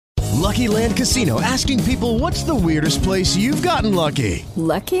Lucky Land Casino, asking people, what's the weirdest place you've gotten lucky?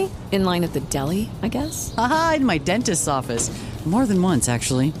 Lucky? In line at the deli, I guess? Aha, in my dentist's office. More than once,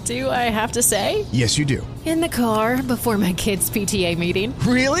 actually. Do I have to say? Yes, you do. In the car before my kids' PTA meeting.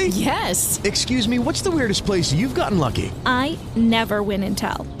 Really? Yes. Excuse me, what's the weirdest place you've gotten lucky? I never win and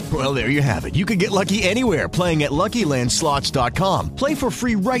tell. Well, there you have it. You can get lucky anywhere, playing at LuckyLandSlots.com. Play for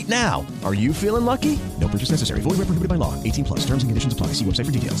free right now. Are you feeling lucky? No purchase necessary. Void where prohibited by law. 18 plus. Terms and conditions apply. See website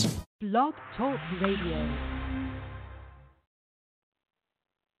for details. Blog Talk Radio.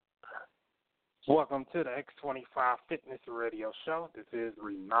 Welcome to the X25 Fitness Radio Show. This is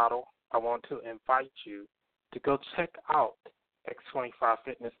Renato. I want to invite you to go check out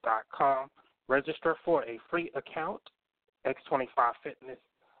x25fitness.com. Register for a free account, X25 Fitness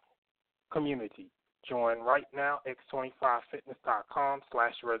Community. Join right now,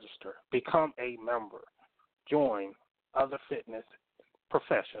 x25fitness.com/register. Become a member. Join other fitness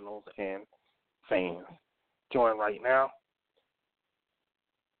professionals and fans. Join right now.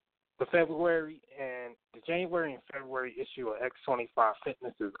 The January and February issue of X25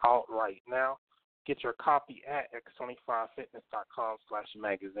 Fitness is out right now. Get your copy at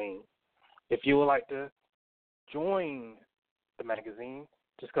x25fitness.com/magazine. If you would like to join the magazine,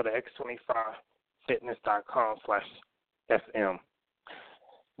 just go to x25fitness.com/SM.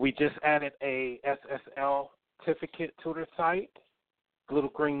 We just added a SSL certificate to the site,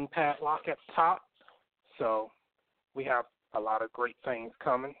 little green padlock at the top. So we have a lot of great things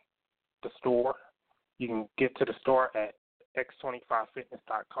coming. The store. You can get to the store at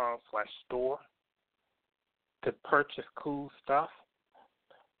x25fitness.com/store to purchase cool stuff.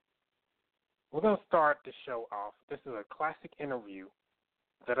 We're going to start the show off. This is a classic interview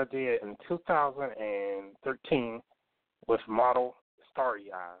that I did in 2013 with model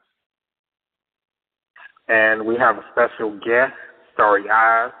Starrey. And we have a special guest, Starrey.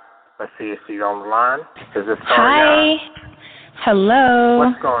 Let's see if she's on the line. Is this Starrey? Hi. Hello.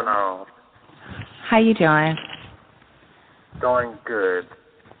 What's going on? How you doing? Doing good.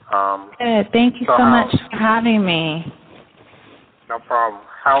 Good. Thank you so much for having me. No problem.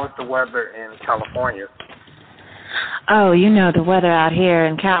 How is the weather in California? Oh, the weather out here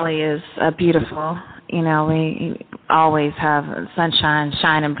in Cali is beautiful. We always have sunshine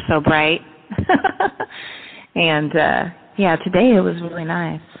shining so bright. And, today it was really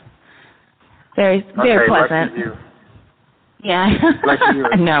nice. Very pleasant. Lucky you. Yeah. Lucky you.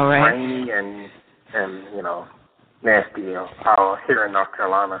 I know, right? Rainy and nasty out here in North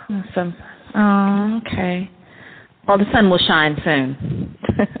Carolina. Awesome. Oh, okay. Well, the sun will shine soon.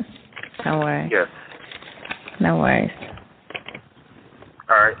 Don't worry. Yes. No worries.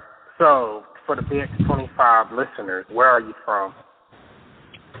 All right. So, for the BX25 listeners, where are you from?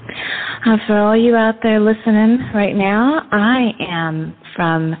 For all you out there listening right now, I am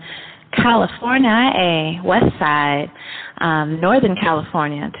from California, West Side, Northern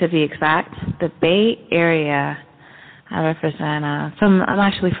California to be exact, the Bay Area. I represent. I'm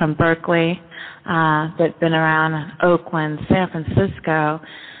actually from Berkeley, but been around Oakland, San Francisco,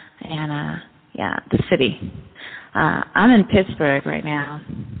 and the city. I'm in Pittsburgh right now.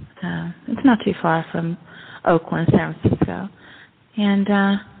 It's not too far from Oakland, San Francisco, and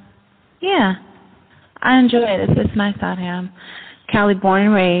I enjoy it. It's nice out here. I'm Cali born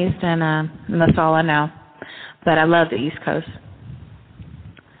and raised, and that's all I know. But I love the East Coast.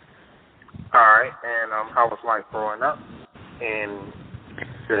 All right, and how was life growing up in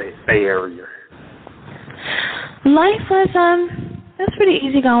the Bay Area? Life was pretty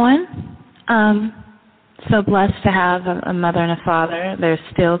easygoing. So blessed to have a mother and a father. They're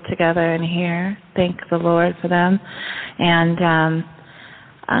still together in here. Thank the Lord for them. And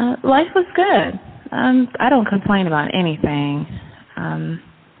life was good. I don't complain about anything.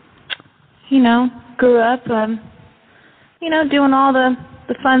 Grew up, doing all the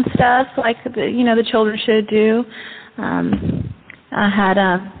fun stuff like the children should do. I had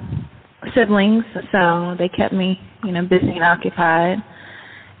siblings, so they kept me, busy and occupied.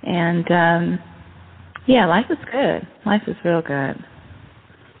 And life is good. Life is real good.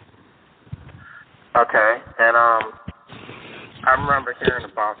 Okay, and I remember hearing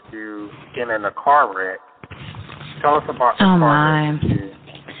about you getting in a car wreck. Tell us about the car wreck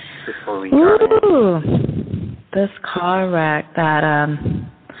before we got in. This car wreck that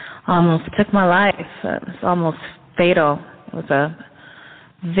almost took my life. It was almost fatal. It was a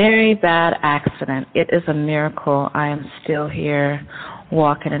very bad accident. It is a miracle I am still here,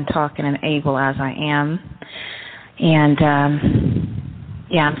 walking and talking and able as I am. And,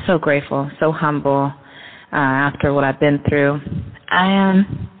 I'm so grateful, so humble after what I've been through. It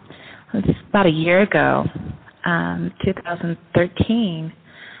was about a year ago, 2013.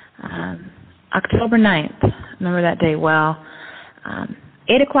 October 9th. Remember that day well.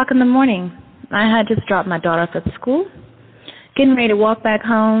 8 o'clock in the morning. I had just dropped my daughter off at school, getting ready to walk back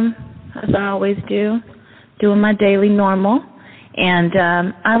home, as I always do, doing my daily normal. And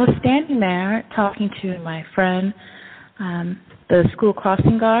I was standing there talking to my friend, the school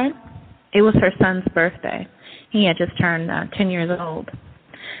crossing guard. It was her son's birthday. He had just turned 10 years old.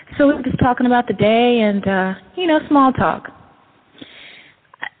 So we were just talking about the day and, small talk.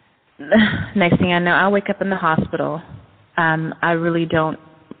 Next thing I know, I wake up in the hospital. I really don't,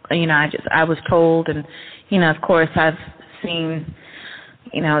 I was told, and, of course I've seen,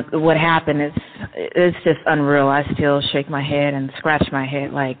 what happened. It's just unreal. I still shake my head and scratch my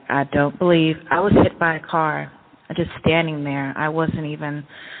head like I don't believe I was hit by a car. Just standing there. I was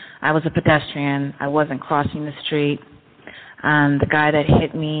a pedestrian. I wasn't crossing the street. The guy that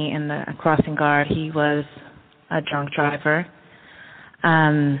hit me in the crossing guard, he was a drunk driver.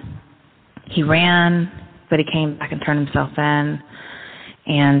 He ran, but he came back and turned himself in.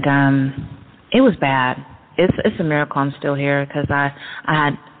 And it was bad. It's a miracle I'm still here because I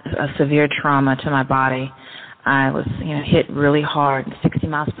had a severe trauma to my body. I was, hit really hard. 60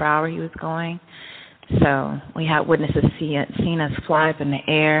 miles per hour he was going. So we had witnesses seeing us fly up in the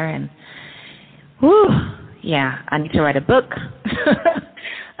air, and I need to write a book.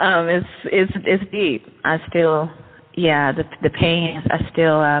 It's deep. I still, the pain. I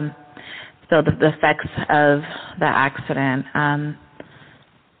still feel the effects of the accident.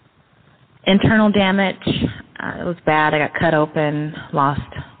 Internal damage. It was bad. I got cut open, lost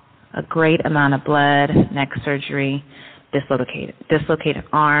a great amount of blood, neck surgery, dislocated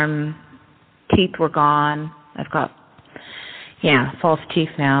arm. Teeth were gone. I've got, false teeth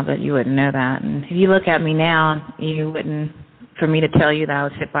now, but you wouldn't know that. And if you look at me now, you wouldn't, for me to tell you that I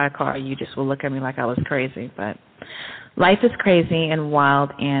was hit by a car, you just will look at me like I was crazy. But life is crazy and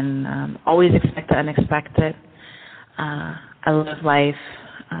wild, and always expect the unexpected. I live life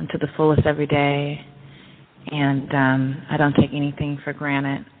to the fullest every day, and I don't take anything for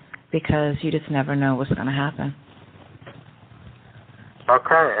granted because you just never know what's going to happen.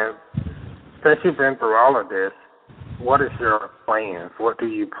 Okay. Since you've been through all of this, what is your plans? What do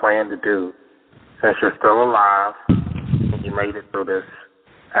you plan to do since you're still alive and you made it through this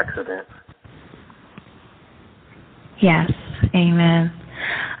accident? Yes, amen.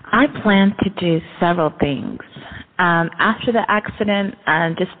 I plan to do several things. After the accident,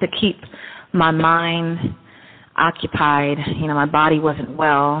 just to keep my mind occupied, my body wasn't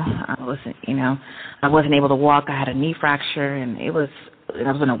well. I wasn't able to walk. I had a knee fracture, and I was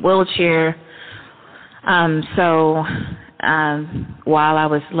in a wheelchair. So while I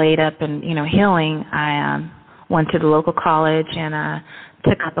was laid up and, healing, I went to the local college and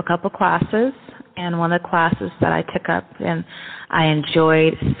took up a couple classes. And one of the classes that I took up and I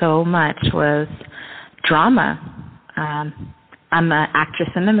enjoyed so much was drama. I'm an actress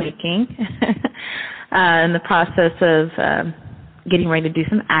in the making, in the process of getting ready to do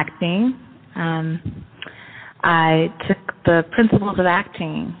some acting. I took the principles of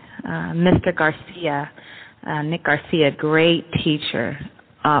acting. Mr. Garcia, Nick Garcia, great teacher,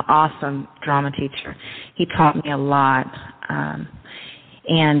 awesome drama teacher. He taught me a lot,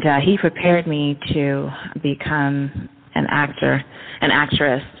 and he prepared me to become an actress.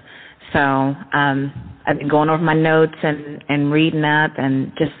 So I've been going over my notes and reading up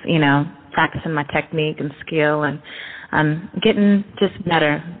and just, practicing my technique and skill, and I'm getting just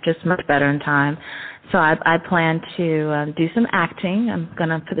much better in time. So I plan to do some acting. I'm going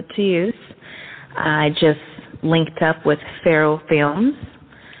to put it to use. I just linked up with Pharaoh Films.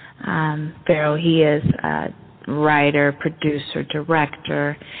 Pharaoh, he is a writer, producer,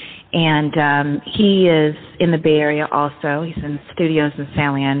 director, and he is in the Bay Area also. He's in studios in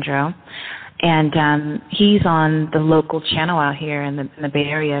San Leandro. And he's on the local channel out here in the Bay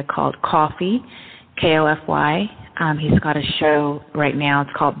Area called Coffee, Kofy. He's got a show right now.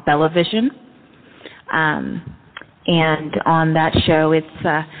 It's called Bellavision. And on that show,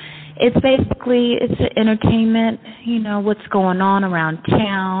 it's basically entertainment. What's going on around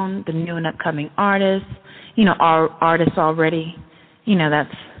town, the new and upcoming artists. Our artists already,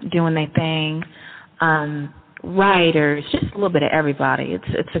 that's doing their thing. Writers, just a little bit of everybody.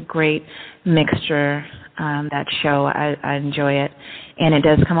 It's a great mixture, that show. I enjoy it. And it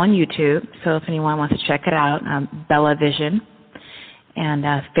does come on YouTube, so if anyone wants to check it out, Bellavision and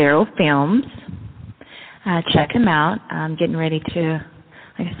Pharaoh Films, check him out. I'm getting ready to,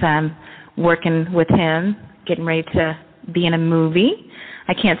 like I said, I'm working with him, getting ready to be in a movie.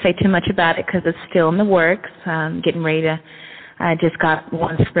 I can't say too much about it because it's still in the works. Getting ready to, I just got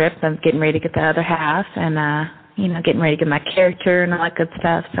one script. I'm getting ready to get the other half, and getting ready to get my character and all that good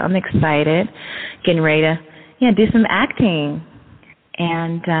stuff. So I'm excited, getting ready to, do some acting.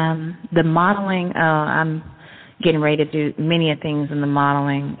 And the modeling, I'm getting ready to do many things in the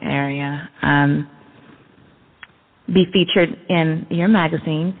modeling area. Be featured in your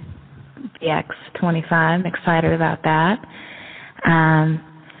magazine, BX25. I'm excited about that.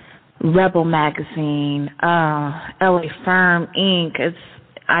 Rebel Magazine, LA Firm Inc.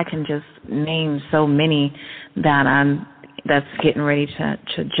 I can just name so many that's getting ready to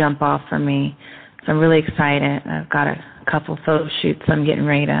jump off for me. So I'm really excited. I've got a couple photo shoots I'm getting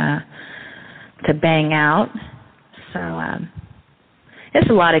ready to bang out. So it's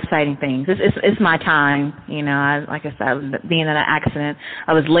a lot of exciting things. It's my time, like I said, being in an accident,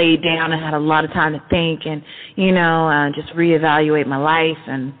 I was laid down and had a lot of time to think and, just reevaluate my life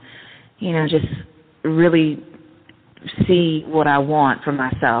and, just really see what I want for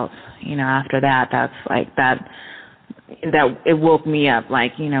myself. After that, that's like that it woke me up.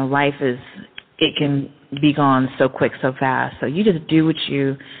 Like, life it can be gone so quick, so fast. So you just do what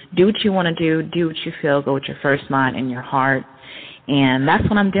you want to do what you feel, go with your first mind and your heart. And that's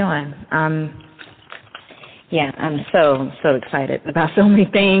what I'm doing. I'm so excited about so many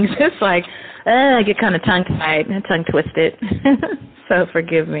things. It's like, I get kind of tongue-tied and tongue-twisted. So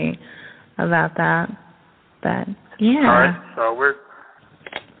forgive me about that. But, yeah. All right, so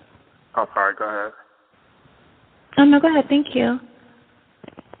oh, sorry, go ahead. Oh, no, go ahead. Thank you.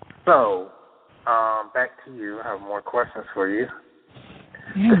 So, back to you. I have more questions for you.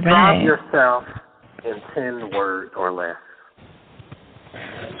 All Describe yourself in 10 words or less.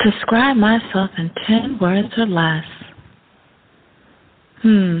 Describe myself in 10 words or less.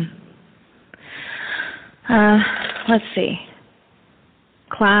 Let's see.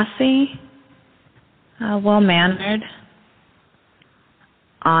 Classy, well-mannered,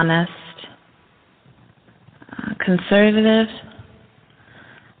 honest, conservative,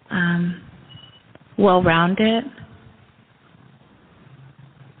 well-rounded,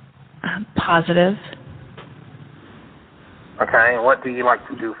 positive. Okay, and what do you like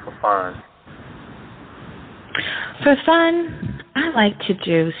to do for fun? For fun, I like to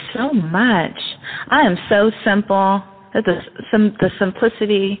do so much. I am so simple. The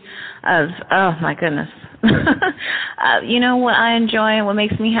simplicity of, oh, my goodness. What I enjoy and what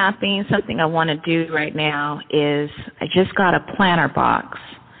makes me happy and something I want to do right now is I just got a planter box.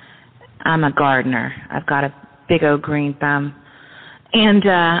 I'm a gardener. I've got a big old green thumb. And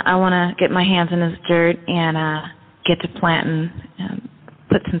I want to get my hands in this dirt and get to planting,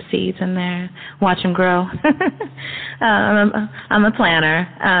 put some seeds in there, watch them grow. I'm a planner.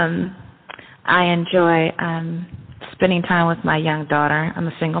 I enjoy spending time with my young daughter. I'm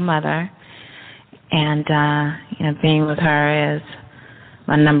a single mother, and being with her is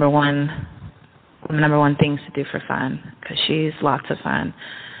my number one things to do for fun because she's lots of fun.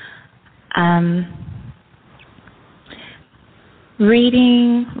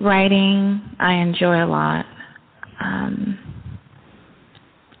 Reading, writing, I enjoy a lot.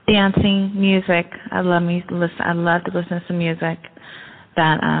 Dancing, music. I love to listen to some music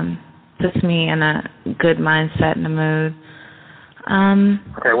that puts me in a good mindset and a mood.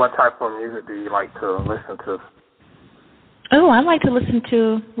 Okay, what type of music do you like to listen to? Oh, I like to listen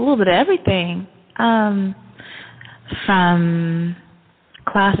to a little bit of everything. From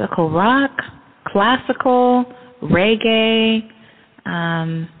classical rock, classical, reggae.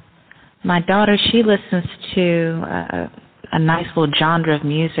 My daughter, she listens to a nice little genre of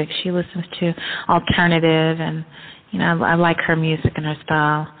music. She listens to alternative, and I like her music and her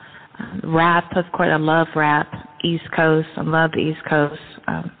style. Rap, of course, I love rap. East Coast, I love the East Coast.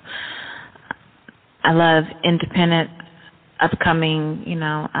 I love independent, upcoming,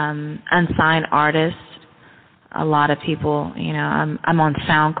 unsigned artists. A lot of people, I'm on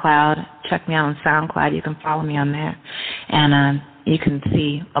SoundCloud. Check me out on SoundCloud. You can follow me on there, and you can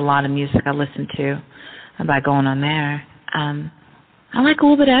see a lot of music I listen to by going on there. I like a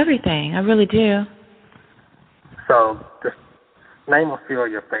little bit of everything. I really do. So, just name a few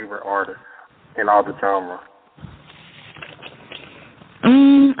of your favorite artists in all the genres.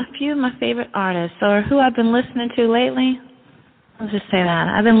 A few of my favorite artists, or who I've been listening to lately. Let's just say that.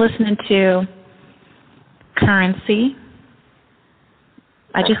 I've been listening to Currency.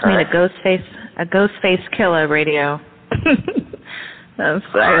 I just made a Ghostface Killer radio.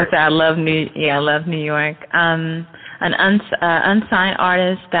 I love New York. An unsigned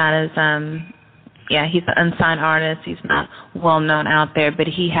artist that is he's an unsigned artist. He's not well known out there, but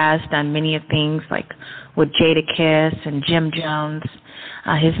he has done many of things like with Jadakiss and Jim Jones.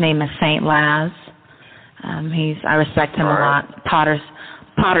 His name is Saint Laz. I respect him a lot.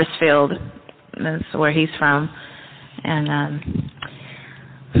 Pottersfield. is where he's from. And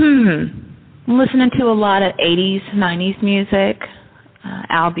I'm listening to a lot of 80s, 90s music.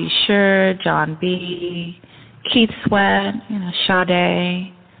 Al B. Sure, John B., Keith Sweat,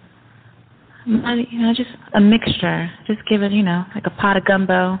 Sade. Just a mixture. Just give it, like a pot of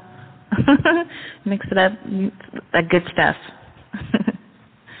gumbo. Mix it up, that good stuff.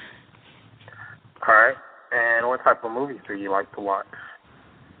 All right. And what type of movies do you like to watch?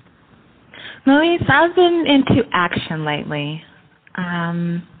 Movies? I've been into action lately.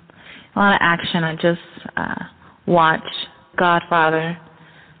 A lot of action. I just watched Godfather.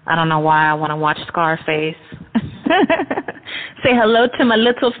 I don't know why I want to watch Scarface. Say hello to my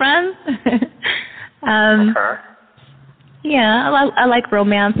little friend. Yeah, I like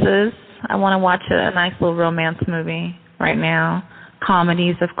romances. I want to watch a nice little romance movie right now.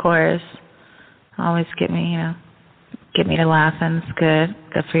 Comedies, of course, always get me to laughing. It's good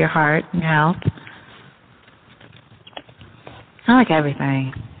for your heart and your health. I like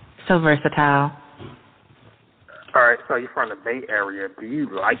everything. So versatile. All right, so you're from the Bay Area. Do you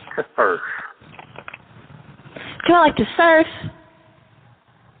like to surf? Do I like to surf?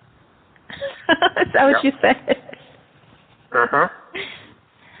 Is that what you said? Uh-huh.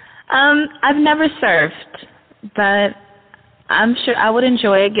 I've never surfed, but I'm sure I would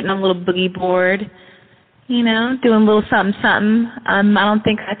enjoy it, getting on a little boogie board, doing a little something, something. I don't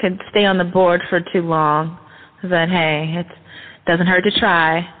think I could stay on the board for too long, but hey, it doesn't hurt to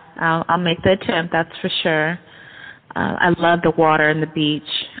try. I'll make the attempt, that's for sure. I love the water and the beach.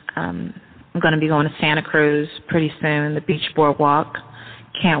 I'm going to be going to Santa Cruz pretty soon, the beach boardwalk.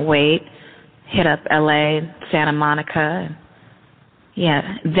 Can't wait. Hit up L.A., Santa Monica,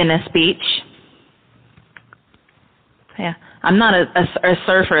 Venice Beach. Yeah, I'm not a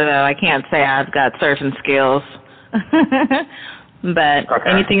surfer, though. I can't say I've got surfing skills. But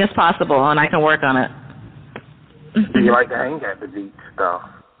anything is possible, and I can work on it. Do you like to hang at the beach, though?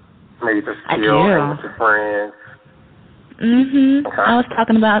 Maybe just chill, hang with your friends? Okay. I was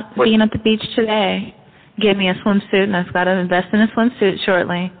talking about being at the beach today. Get me a swimsuit, and I've got to invest in a swimsuit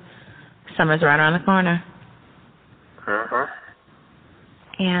shortly. Summer's right around the corner.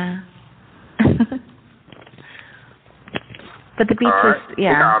 Yeah. But the beach is,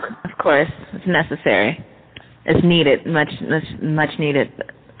 of course, it's necessary. It's needed, much needed.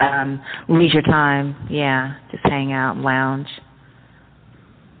 Leisure time, just hang out, lounge.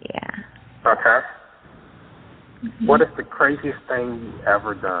 Yeah. Okay. What is the craziest thing you've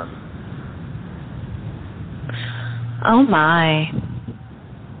ever done? Oh, my.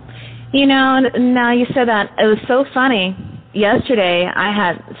 Now you said that, it was so funny. Yesterday, I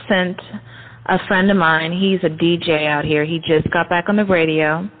had sent a friend of mine, he's a DJ out here. He just got back on the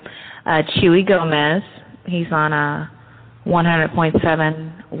radio, Chewy Gomez. He's on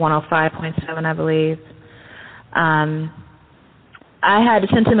 100.7, 105.7, I believe. I had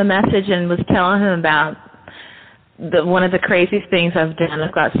sent him a message and was telling him about one of the craziest things I've done.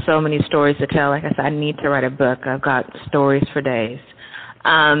 I've got so many stories to tell. Like I said, I need to write a book. I've got stories for days.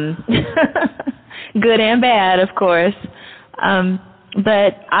 Good and bad, of course.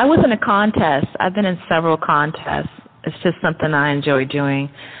 But I was in a contest. I've been in several contests. It's just something I enjoy doing.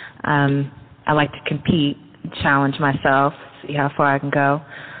 I like to compete, challenge myself, see how far I can go.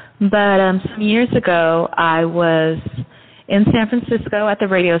 But some years ago, I was in San Francisco at the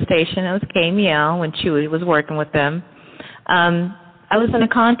radio station. It was KMEL when Chewy was working with them. I was in a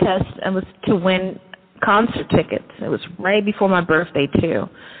contest and was to win concert tickets. It was right before my birthday, too,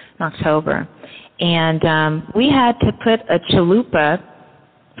 in October. And we had to put a chalupa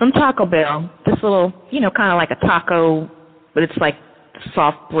from Taco Bell, this little, kind of like a taco, but it's like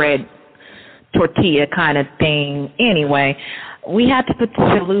soft bread tortilla kind of thing. Anyway, we had to put the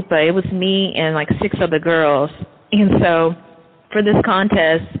chalupa. It was me and like 6 other girls. And so for this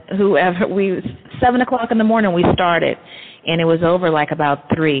contest, 7 o'clock in the morning we started, and it was over like about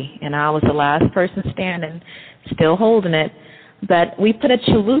 3, and I was the last person standing, still holding it. But we put a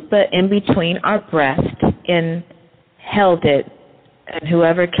chalupa in between our breasts and held it, and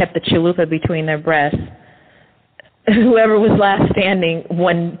whoever kept the chalupa between their breasts, whoever was last standing,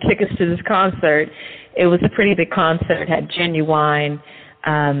 won tickets to this concert. It was a pretty big concert. It had Genuine,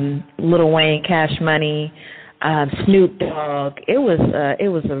 Lil Wayne, Cash Money, Snoop Dogg. It was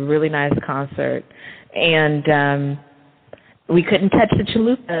a really nice concert, and we couldn't touch the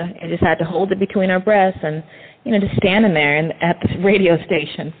chalupa. I just had to hold it between our breasts and, just standing there at the radio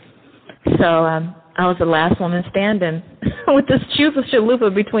station. So I was the last woman standing with this chalupa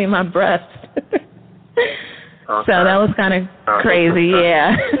between my breasts. So that was kind of crazy,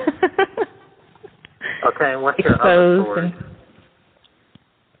 yeah. Okay, what's your other story?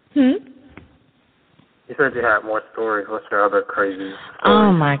 You said you had more stories. What's your other crazy story?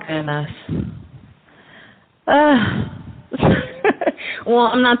 Oh, my goodness. Well,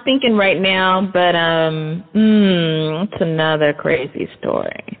 I'm not thinking right now, but it's another crazy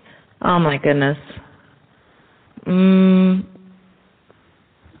story. Oh, my goodness. Something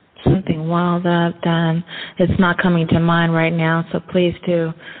wild that I've done. It's not coming to mind right now, so please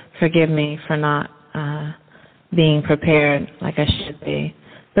do forgive me for not being prepared like I should be.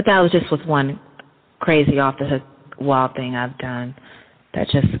 But that was just with one crazy off-the-hook wild thing I've done that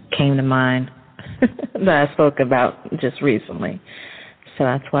just came to mind that I spoke about just recently. So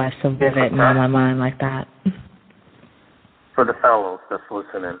that's why it's so vivid and on my mind like that. For the fellows that's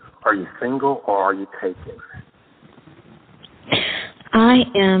listening, are you single or are you taken? I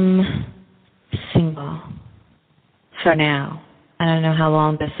am single for now. I don't know how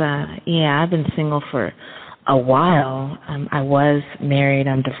long this, I've been single for a while. I was married.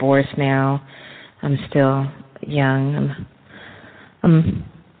 I'm divorced now. I'm still young. I'm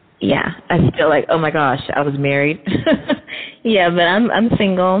still like, oh my gosh, I was married. Yeah, but I'm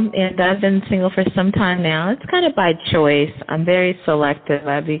single, and I've been single for some time now. It's kind of by choice. I'm very selective.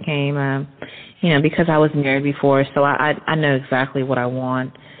 I became, because I was married before, so I know exactly what I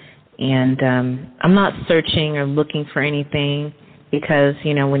want. And I'm not searching or looking for anything because,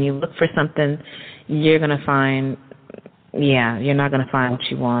 when you look for something, you're going to find, you're not going to find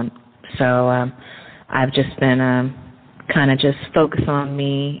what you want. So I've just been kind of just focused on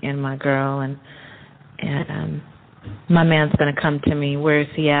me and my girl, and my man's going to come to me. Where is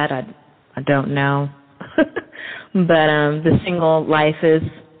he at? I don't know. But the single life is,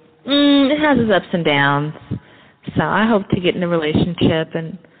 it has its ups and downs. So I hope to get in a relationship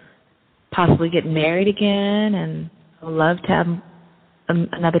and possibly get married again, and I would love to have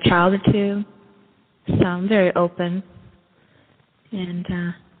another child or two. So I'm very open. And,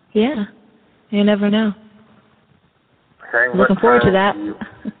 you never know. Okay, looking forward to that.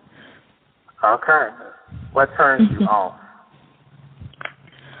 Okay. What turns you off?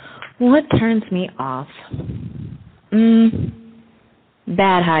 What turns me off?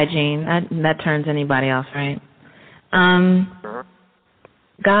 Bad hygiene. That turns anybody off, right?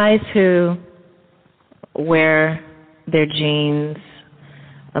 Guys who wear their jeans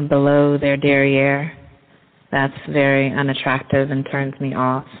below their derriere, that's very unattractive and turns me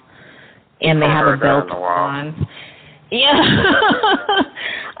off. And they have a belt on. Yeah.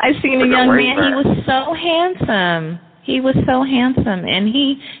 I seen a young man. He was so handsome. And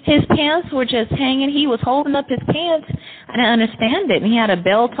his pants were just hanging. He was holding up his pants. I didn't understand it. And he had a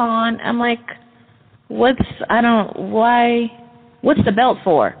belt on. I'm like, what's the belt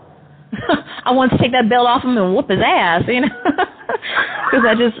for? I want to take that belt off him and whoop his ass, Because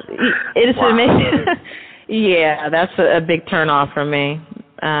yeah, that's a big turn off for me.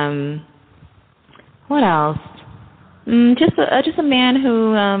 What else? Just a man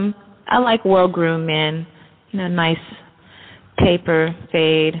who I like well-groomed men, nice taper,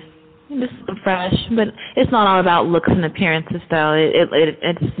 fade, just fresh. But it's not all about looks and appearances, though.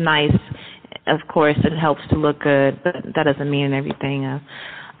 It's nice, of course. It helps to look good, but that doesn't mean everything.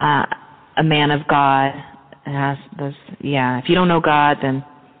 A man of God if you don't know God, then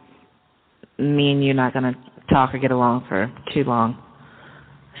me and you're not gonna talk or get along for too long.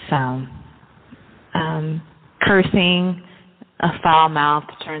 So. Cursing, a foul mouth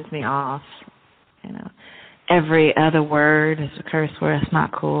turns me off. Every other word is a curse word. It's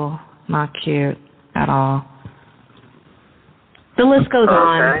not cool, not cute at all. The list goes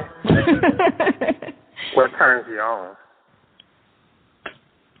on. What turns you on?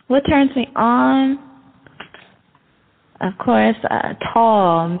 What turns me on? Of course, a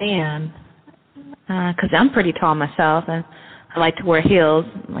tall man, because I'm pretty tall myself, and I like to wear heels,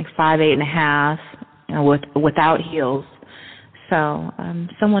 like 5'8.5", without heels. So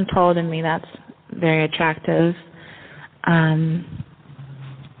someone told me that's very attractive.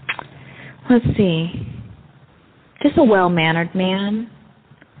 Let's see. Just a well-mannered man.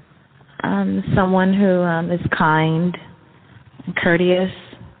 Someone who is kind and courteous.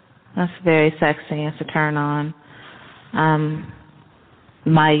 That's very sexy. It's a turn on.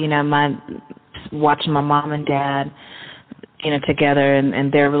 Watching my mom and dad together,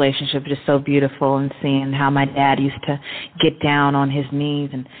 and their relationship is just so beautiful, and seeing how my dad used to get down on his knees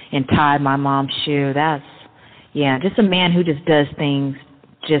and tie my mom's shoe. That's, just a man who just does things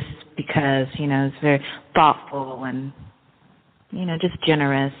just because, is very thoughtful and, just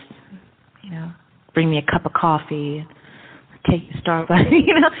generous. Bring me a cup of coffee, take you to Starrey,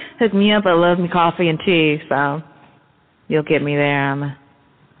 hook me up. I love me coffee and tea, so you'll get me there.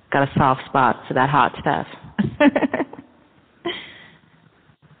 Got a soft spot for that hot stuff.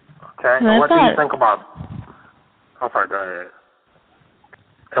 Okay. What do you think about I'm sorry, go ahead.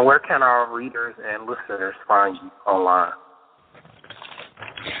 And where can our readers and listeners find you online?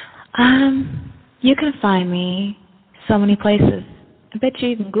 You can find me so many places. I bet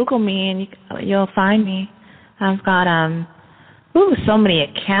you can Google me and you'll find me. I've got so many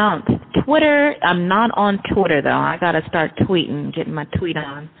accounts. Twitter, I'm not on Twitter though. I gotta start tweeting, getting my tweet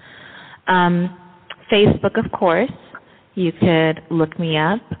on. Facebook, of course. You could look me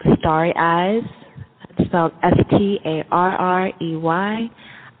up, Starrey Eyes. It's spelled Starrey,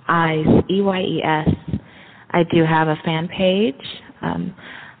 Eyes, EYES. I do have a fan page.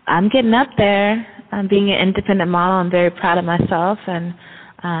 I'm getting up there. I'm being an independent model. I'm very proud of myself and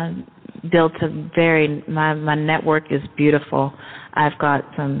built my network is beautiful. I've got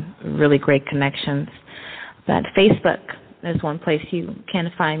some really great connections. But Facebook is one place you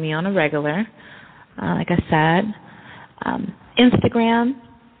can find me on a regular. Like I said, Instagram,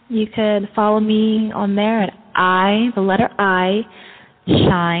 you could follow me on there at the letter I,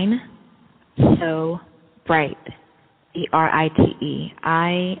 Shine So Bright, BRITE,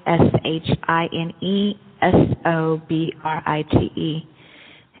 ISHINESOBRITE.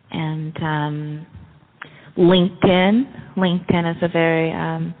 And LinkedIn is a very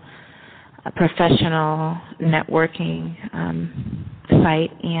professional networking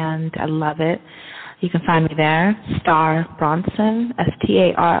site, and I love it. You can find me there, Starr Bronson,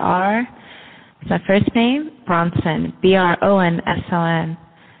 STARR. It's my first name, Bronson, BRONSON.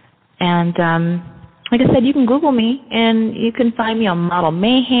 And like I said, you can Google me, and you can find me on Model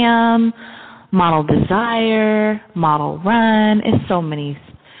Mayhem, Model Desire, Model Run. It's so many,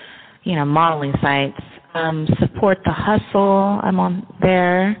 modeling sites. Support the Hustle. I'm on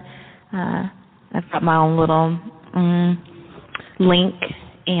there. I've got my own little link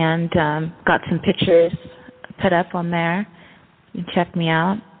and got some pictures put up on there. You can check me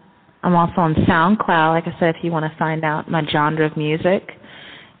out. I'm also on SoundCloud. Like I said, if you want to find out my genre of music,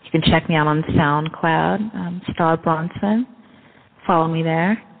 you can check me out on SoundCloud, Starr Bronson. Follow me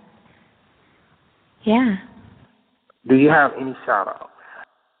there. Yeah. Do you have any shout-outs?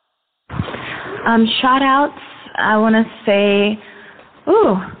 Shout-outs, I want to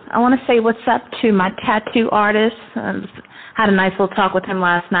say what's up to my tattoo artist. Had a nice little talk with him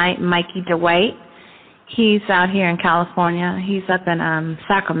last night, Mikey DeWhite. He's out here in California. He's up in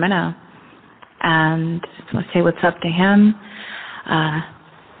Sacramento. And I want to say what's up to him.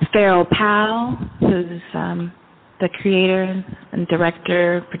 Farrell Powell, who's the creator and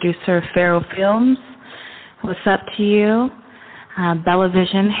director, producer of Farrell Films. What's up to you? Bella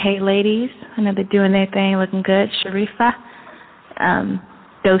Vision, hey ladies. I know they're doing their thing, looking good. Sharifa,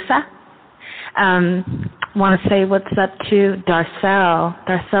 Dosa. Want to say what's up to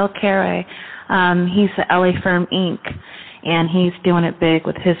Darcel Carey. He's the LA Firm Inc., and he's doing it big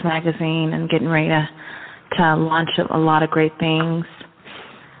with his magazine and getting ready to launch a lot of great things.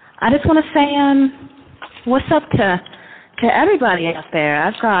 I just want to say what's up to everybody out there.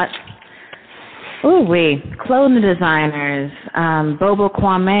 I've got clothing designers, Bobo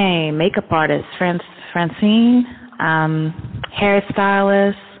Kwame, makeup artist, Francine,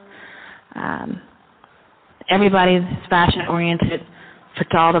 hairstylist, everybody's fashion-oriented,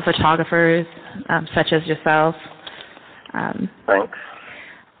 all the photographers, such as yourself. Thanks.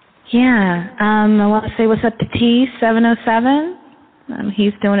 Yeah, I want to say what's up to T707.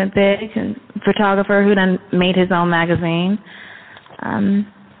 He's doing it big, a photographer who done made his own magazine.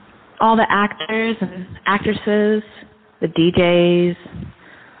 All the actors and actresses, the DJs,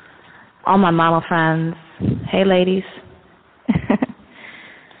 all my model friends. Hey, ladies.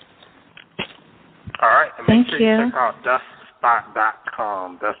 All right. And Thank make sure you. Check out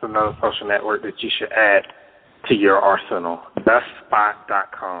dustspot.com. That's another social network that you should add to your arsenal.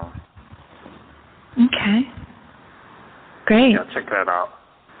 Dustspot.com. Okay. Great. Yeah, check that out.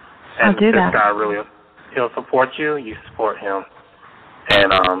 I'll do that. This guy he'll support you. You support him.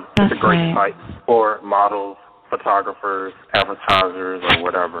 And it's a great site for models, photographers, advertisers, or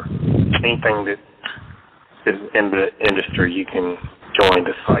whatever. Anything that is in the industry, you can join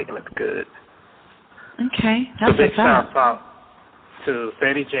the site, and it's good. Okay. That's a big what's up. shout out to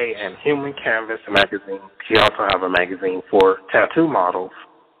Betty J and Human Canvas magazine. She also have a magazine for tattoo models.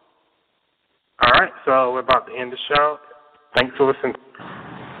 All right, so we're about to end the show. Thanks for listening.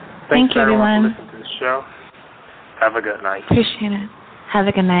 Thank you, everyone. For listening to the show. Have a good night. Appreciate it. Have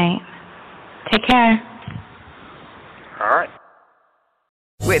a good night. Take care. All right.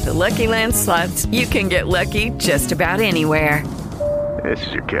 With the Lucky Land Slots, you can get lucky just about anywhere. This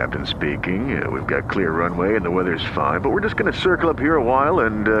is your captain speaking. We've got clear runway and the weather's fine, but we're just going to circle up here a while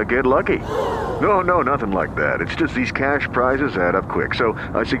and get lucky. No, nothing like that. It's just these cash prizes add up quick. So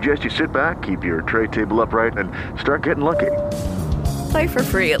I suggest you sit back, keep your tray table upright, and start getting lucky. Play for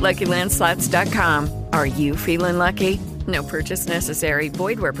free at LuckyLandSlots.com. Are you feeling lucky? No purchase necessary.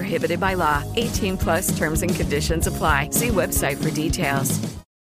 Void where prohibited by law. 18+ terms and conditions apply. See website for details.